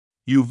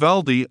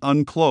Uvalde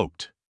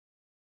uncloaked.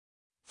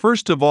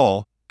 First of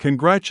all,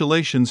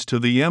 congratulations to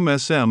the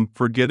MSM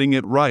for getting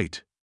it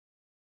right.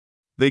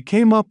 They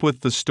came up with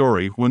the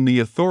story when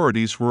the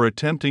authorities were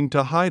attempting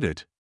to hide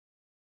it.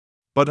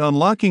 But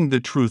unlocking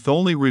the truth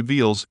only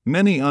reveals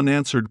many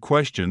unanswered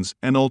questions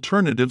and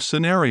alternative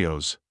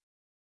scenarios.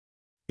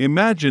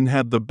 Imagine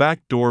had the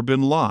back door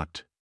been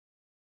locked.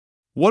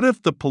 What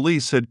if the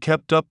police had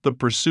kept up the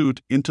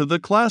pursuit into the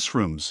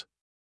classrooms?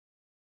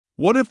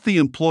 What if the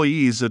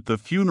employees at the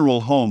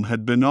funeral home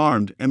had been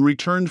armed and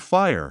returned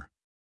fire?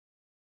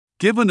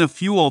 Given a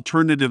few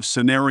alternative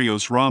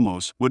scenarios,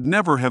 Ramos would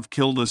never have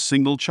killed a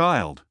single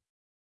child.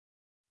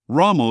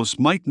 Ramos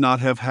might not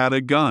have had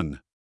a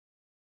gun.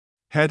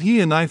 Had he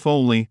a knife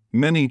only,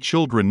 many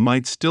children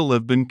might still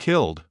have been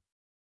killed.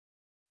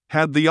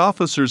 Had the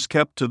officers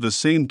kept to the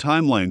same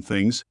timeline,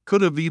 things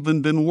could have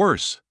even been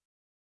worse.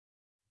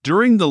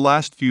 During the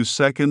last few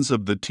seconds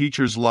of the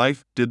teacher's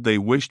life, did they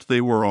wish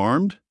they were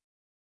armed?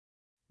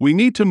 We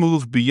need to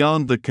move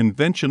beyond the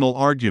conventional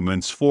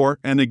arguments for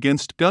and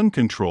against gun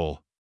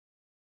control.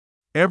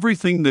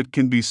 Everything that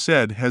can be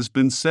said has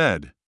been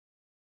said.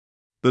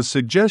 The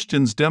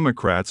suggestions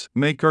Democrats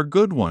make are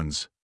good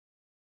ones.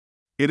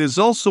 It is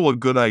also a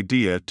good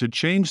idea to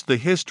change the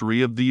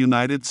history of the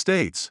United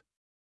States.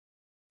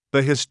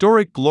 The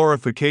historic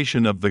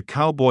glorification of the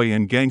cowboy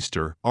and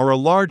gangster are a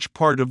large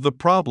part of the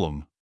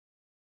problem.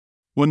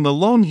 When the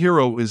lone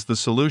hero is the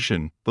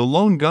solution, the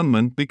lone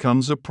gunman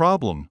becomes a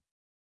problem.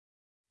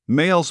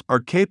 Males are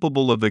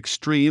capable of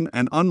extreme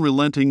and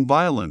unrelenting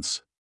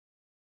violence.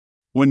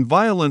 When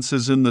violence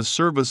is in the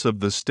service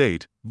of the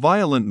state,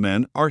 violent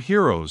men are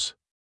heroes.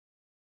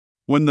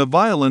 When the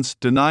violence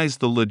denies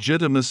the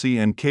legitimacy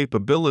and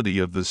capability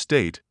of the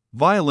state,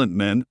 violent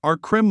men are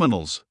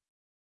criminals.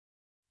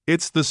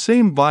 It's the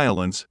same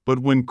violence, but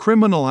when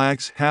criminal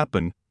acts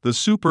happen, the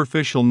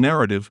superficial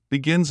narrative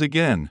begins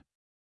again.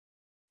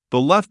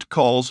 The left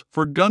calls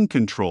for gun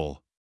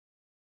control.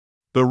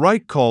 The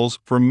right calls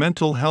for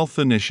mental health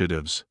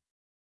initiatives.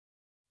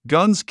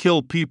 Guns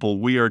kill people,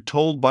 we are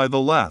told by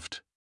the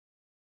left.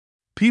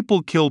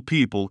 People kill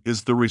people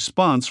is the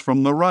response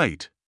from the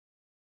right.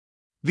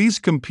 These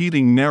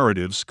competing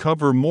narratives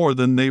cover more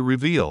than they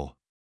reveal.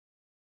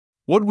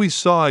 What we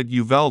saw at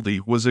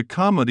Uvalde was a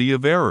comedy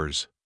of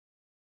errors.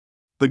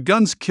 The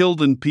guns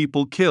killed and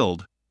people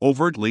killed,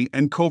 overtly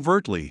and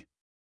covertly.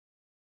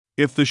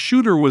 If the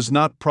shooter was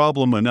not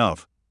problem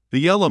enough,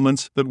 the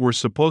elements that were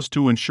supposed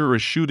to ensure a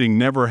shooting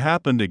never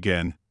happened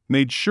again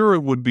made sure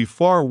it would be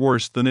far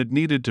worse than it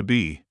needed to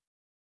be.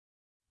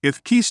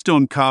 If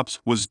Keystone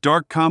Cops was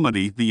dark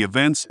comedy, the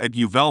events at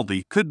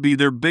Uvalde could be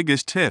their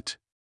biggest hit.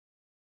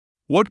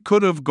 What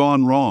could have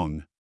gone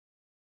wrong?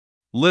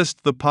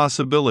 List the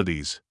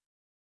possibilities.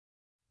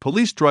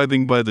 Police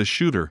driving by the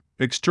shooter,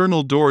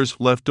 external doors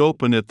left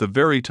open at the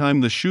very time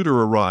the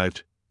shooter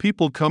arrived,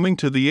 people coming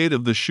to the aid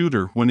of the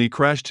shooter when he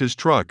crashed his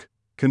truck,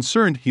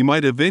 concerned he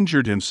might have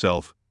injured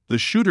himself, the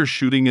shooter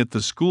shooting at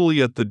the school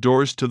yet the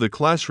doors to the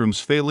classrooms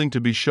failing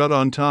to be shut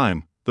on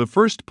time, the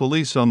first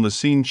police on the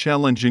scene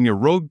challenging a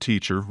rogue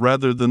teacher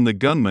rather than the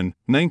gunman,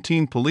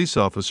 19 police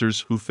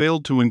officers who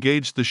failed to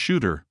engage the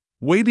shooter,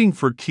 waiting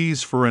for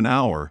keys for an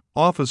hour,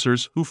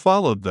 officers who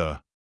followed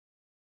the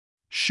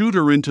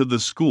shooter into the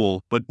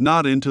school but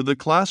not into the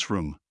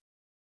classroom.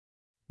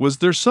 Was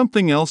there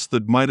something else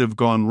that might have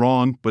gone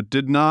wrong but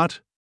did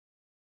not?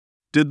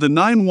 Did the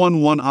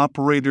 911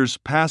 operators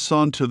pass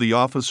on to the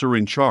officer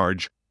in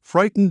charge,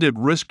 frightened at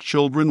risk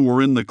children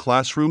were in the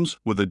classrooms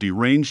with a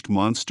deranged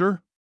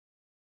monster?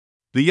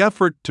 The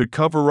effort to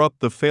cover up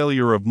the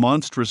failure of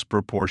monstrous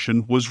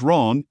proportion was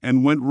wrong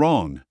and went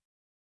wrong.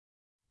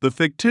 The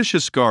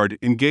fictitious guard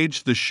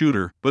engaged the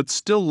shooter but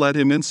still let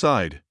him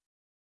inside.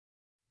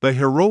 The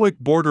heroic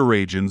border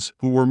agents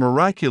who were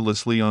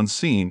miraculously on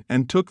scene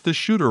and took the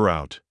shooter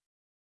out.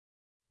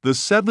 The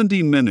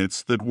 70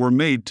 minutes that were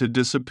made to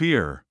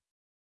disappear.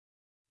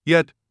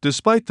 Yet,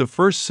 despite the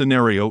first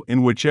scenario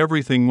in which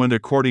everything went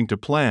according to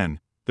plan,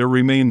 there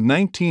remained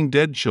 19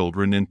 dead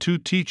children and 2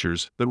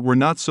 teachers that were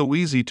not so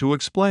easy to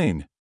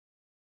explain.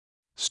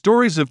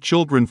 Stories of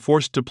children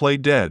forced to play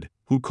dead,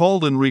 who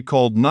called and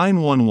recalled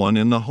 911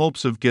 in the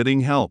hopes of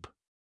getting help.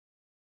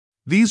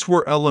 These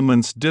were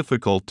elements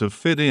difficult to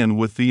fit in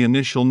with the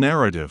initial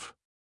narrative.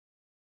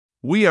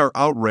 We are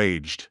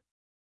outraged.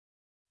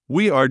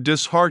 We are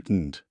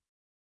disheartened.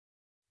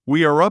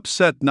 We are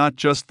upset not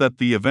just that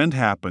the event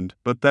happened,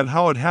 but that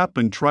how it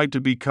happened tried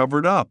to be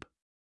covered up.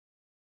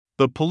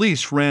 The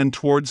police ran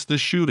towards the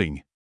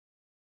shooting.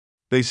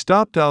 They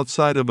stopped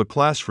outside of a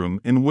classroom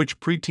in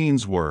which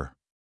preteens were.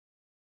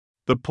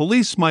 The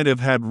police might have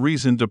had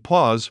reason to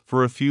pause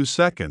for a few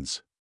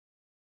seconds.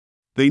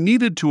 They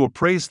needed to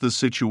appraise the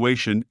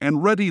situation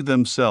and ready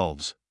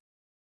themselves.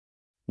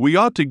 We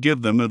ought to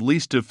give them at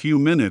least a few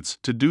minutes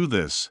to do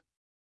this.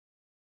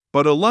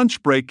 But a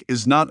lunch break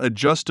is not a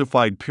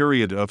justified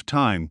period of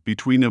time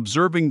between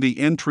observing the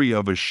entry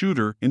of a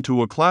shooter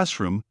into a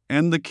classroom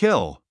and the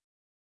kill.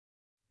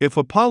 If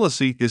a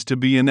policy is to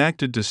be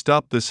enacted to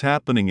stop this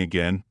happening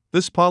again,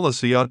 this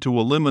policy ought to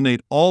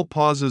eliminate all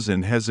pauses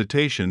and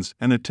hesitations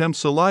and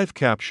attempts at live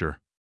capture.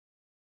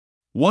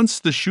 Once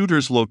the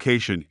shooter's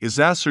location is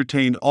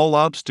ascertained, all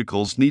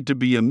obstacles need to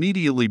be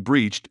immediately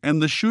breached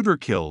and the shooter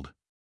killed.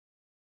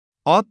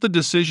 Ought the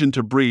decision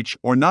to breach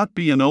or not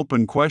be an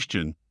open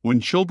question when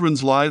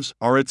children's lives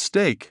are at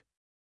stake?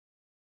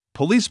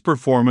 Police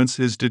performance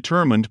is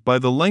determined by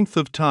the length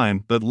of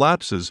time that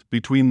lapses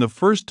between the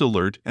first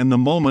alert and the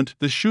moment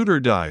the shooter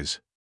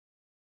dies.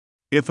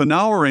 If an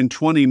hour and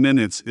 20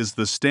 minutes is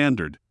the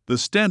standard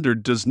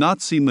does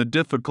not seem a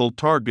difficult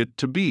target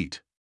to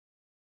beat.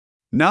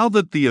 Now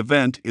that the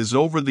event is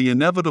over, the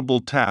inevitable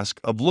task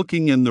of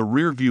looking in the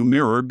rearview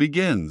mirror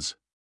begins.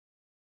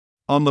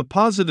 On the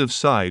positive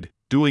side,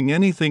 doing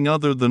anything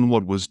other than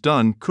what was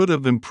done could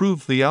have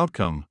improved the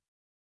outcome.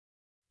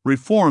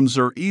 Reforms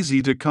are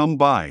easy to come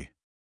by.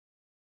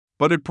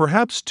 But it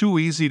perhaps too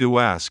easy to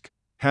ask,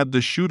 had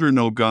the shooter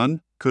no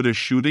gun, could a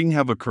shooting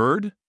have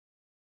occurred?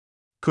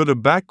 Could a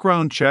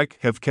background check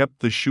have kept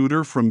the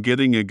shooter from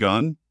getting a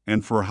gun,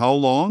 and for how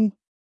long?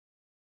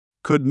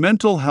 Could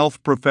mental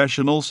health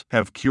professionals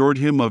have cured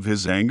him of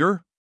his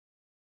anger?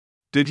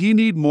 Did he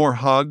need more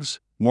hugs,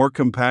 more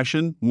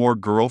compassion, more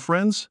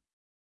girlfriends?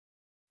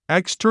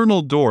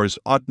 External doors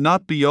ought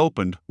not be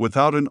opened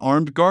without an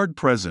armed guard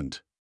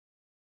present.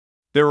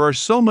 There are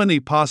so many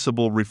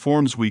possible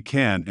reforms we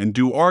can and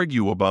do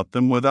argue about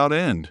them without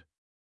end.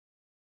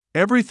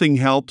 Everything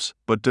helps,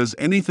 but does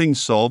anything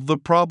solve the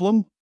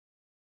problem?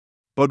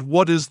 But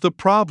what is the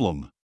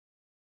problem?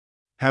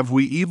 Have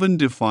we even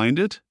defined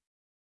it?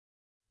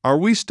 Are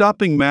we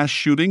stopping mass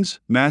shootings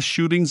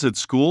at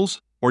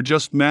schools, or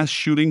just mass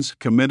shootings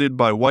committed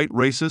by white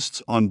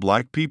racists on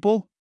black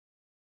people?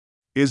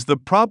 Is the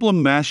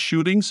problem mass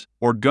shootings,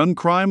 or gun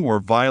crime, or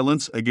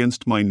violence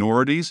against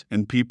minorities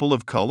and people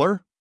of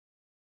color?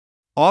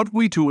 Ought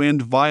we to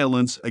end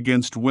violence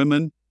against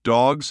women,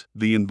 dogs,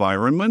 the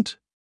environment?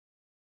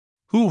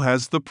 Who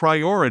has the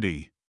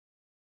priority?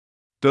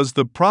 Does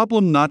the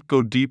problem not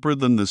go deeper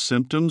than the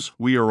symptoms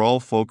we are all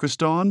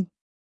focused on?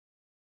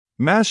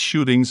 Mass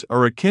shootings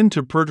are akin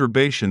to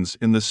perturbations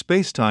in the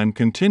space-time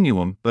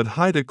continuum that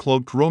hide a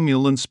cloaked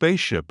Romulan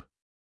spaceship.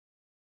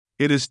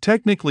 It is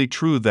technically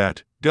true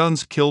that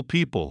guns kill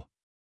people.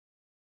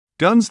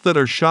 Guns that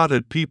are shot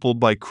at people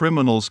by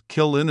criminals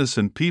kill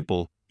innocent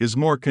people is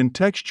more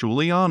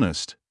contextually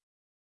honest.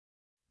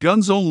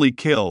 Guns only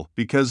kill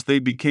because they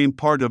became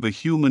part of a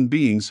human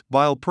being's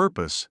vile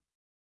purpose.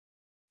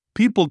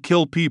 People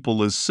kill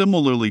people is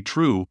similarly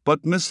true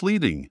but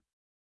misleading.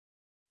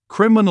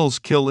 Criminals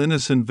kill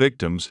innocent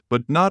victims,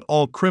 but not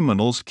all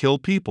criminals kill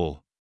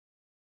people.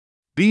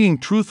 Being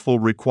truthful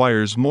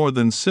requires more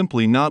than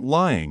simply not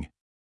lying.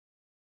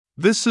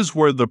 This is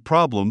where the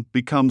problem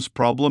becomes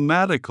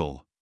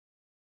problematical.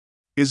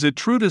 Is it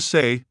true to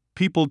say,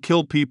 people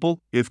kill people,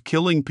 if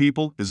killing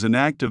people is an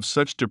act of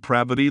such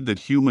depravity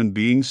that human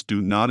beings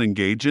do not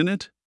engage in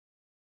it?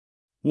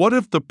 What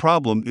if the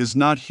problem is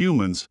not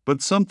humans,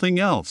 but something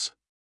else?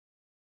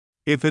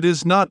 If it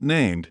is not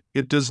named,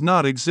 it does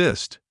not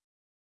exist.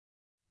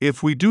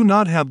 If we do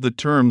not have the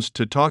terms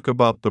to talk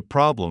about the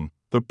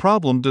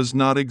problem does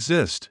not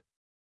exist.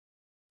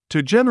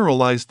 To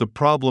generalize the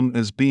problem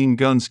as being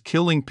guns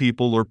killing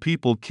people or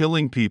people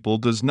killing people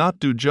does not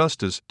do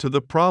justice to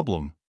the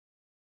problem.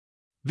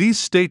 These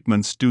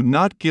statements do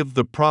not give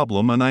the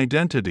problem an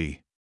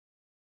identity.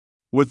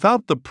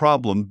 Without the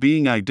problem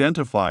being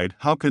identified,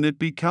 how can it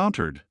be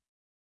countered?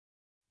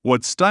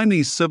 What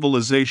stymies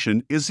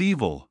civilization is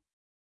evil.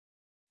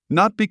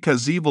 Not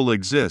because evil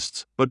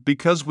exists, but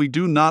because we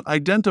do not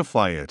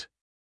identify it.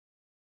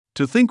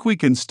 To think we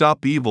can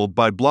stop evil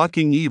by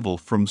blocking evil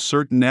from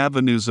certain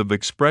avenues of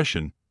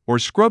expression, or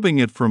scrubbing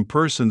it from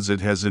persons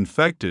it has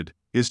infected,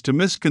 is to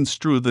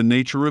misconstrue the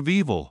nature of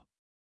evil.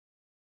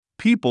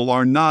 People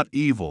are not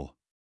evil.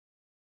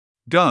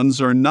 Guns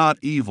are not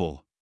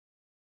evil.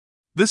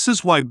 This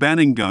is why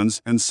banning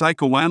guns and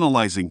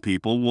psychoanalyzing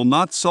people will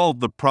not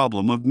solve the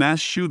problem of mass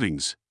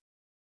shootings.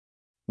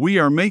 We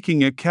are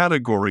making a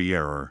category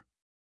error.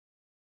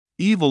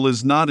 Evil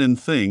is not in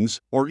things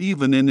or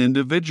even in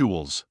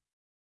individuals.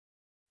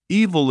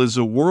 Evil is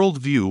a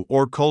worldview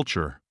or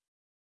culture.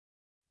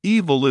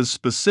 Evil is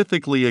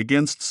specifically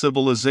against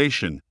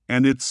civilization,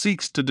 and it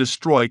seeks to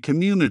destroy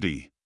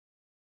community.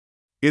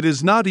 It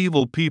is not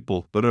evil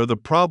people that are the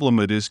problem,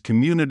 it is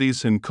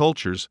communities and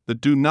cultures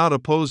that do not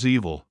oppose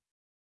evil.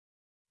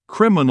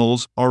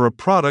 Criminals are a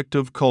product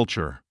of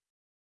culture.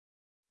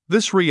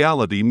 This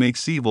reality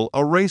makes evil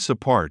a race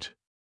apart.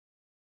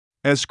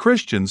 As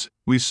Christians,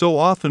 we so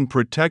often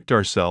protect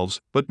ourselves,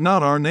 but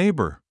not our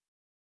neighbor.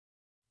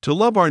 To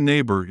love our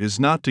neighbor is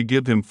not to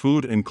give him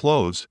food and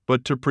clothes,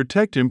 but to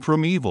protect him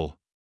from evil.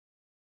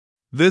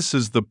 This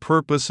is the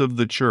purpose of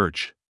the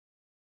church.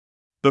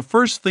 The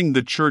first thing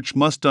the church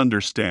must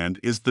understand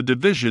is the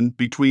division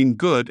between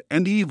good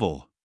and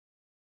evil.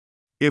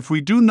 If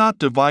we do not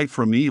divide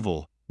from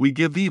evil, we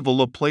give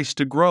evil a place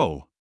to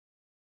grow.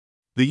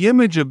 The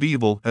image of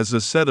evil as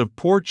a set of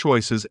poor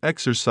choices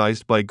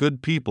exercised by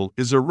good people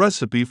is a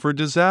recipe for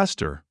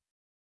disaster.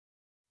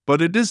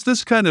 But it is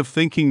this kind of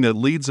thinking that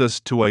leads us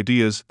to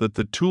ideas that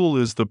the tool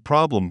is the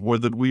problem or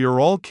that we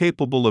are all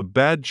capable of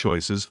bad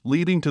choices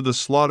leading to the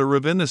slaughter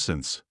of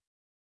innocents.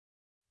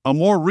 A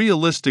more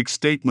realistic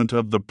statement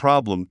of the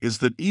problem is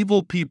that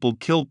evil people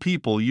kill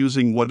people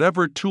using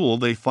whatever tool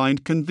they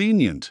find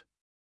convenient.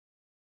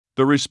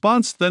 The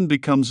response then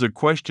becomes a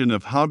question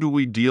of how do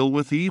we deal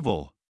with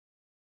evil?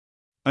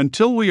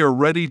 Until we are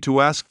ready to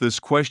ask this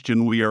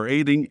question, we are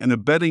aiding and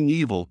abetting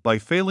evil by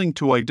failing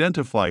to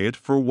identify it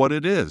for what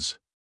it is.